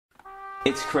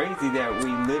It's crazy that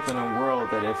we live in a world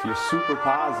that if you're super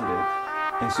positive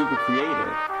and super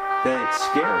creative, that it's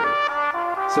scary.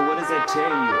 So what does that tell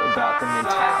you about the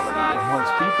mentality of most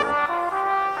people?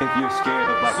 If you're scared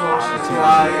of like positivity.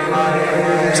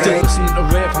 Still listening to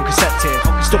rave on cassette tape.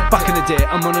 Stuck back in the day,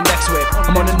 I'm on the next wave.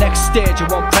 I'm on the next stage, I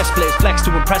want press plays. Flex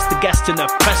to impress the guest in a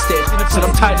press stage. Said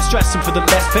I'm tired of stressing for the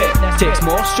less pay. Takes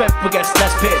more strength but gets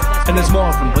less paid. And there's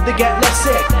more of them but they get less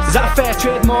sick. Is that a fair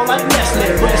trade? More like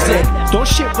Nestle. What they say, don't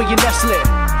shit where you Nestle.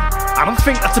 I don't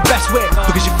think that's the best way,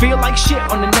 because you feel like shit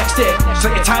on the next day. It's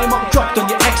like your time up dropped on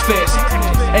your ex-face.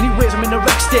 Anyways, I'm in a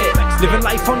wreck state, living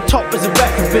life on top as a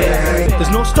reprobate. There's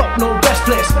no stop, no rest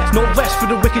place, no rest for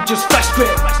the wicked, just fresh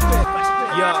grip.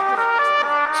 Yeah.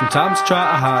 Sometimes try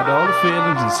to hide all the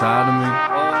feelings inside of me.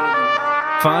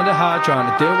 Find it hard trying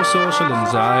to deal with social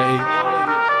anxiety.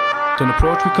 Don't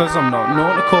approach me cause I'm not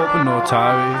known to cope with no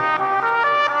tirade.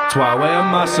 That's why I wear a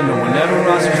mask so no one ever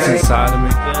asks what's inside of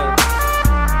me.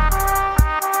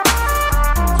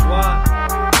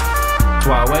 That's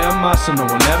why I wear a mask so no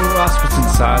one ever asks what's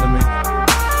inside of me.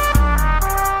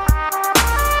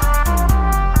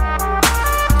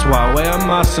 That's why I wear a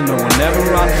mask so no one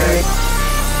ever asks.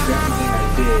 Everything I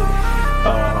did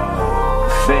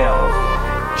failed.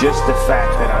 Just the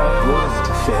fact that I'm willing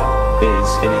to fail is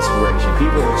an inspiration.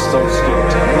 People are so scared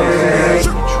to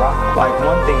listen and try. Like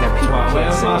one thing that people can't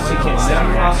say, they can't say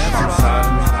I'm not.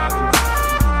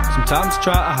 Sometimes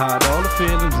try to hide all the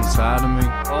feelings inside of me.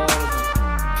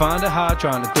 Find it hard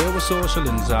trying to deal with social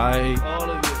anxiety.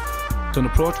 Don't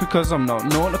approach me cause I'm not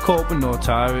known to cope with no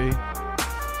tirade.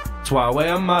 That's why I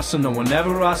wear a mask so no one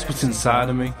ever asks what's inside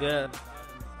of me.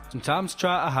 Sometimes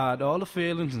try to hide all the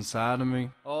feelings inside of me.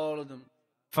 All of them.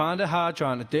 Find it hard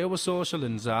trying to deal with social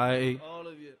anxiety. All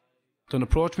of you. Don't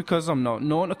approach me cause I'm not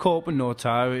known to cope with no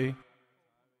tirade.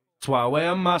 That's why I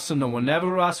wear a mask so no one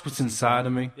ever asks what's inside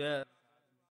of me. Yeah.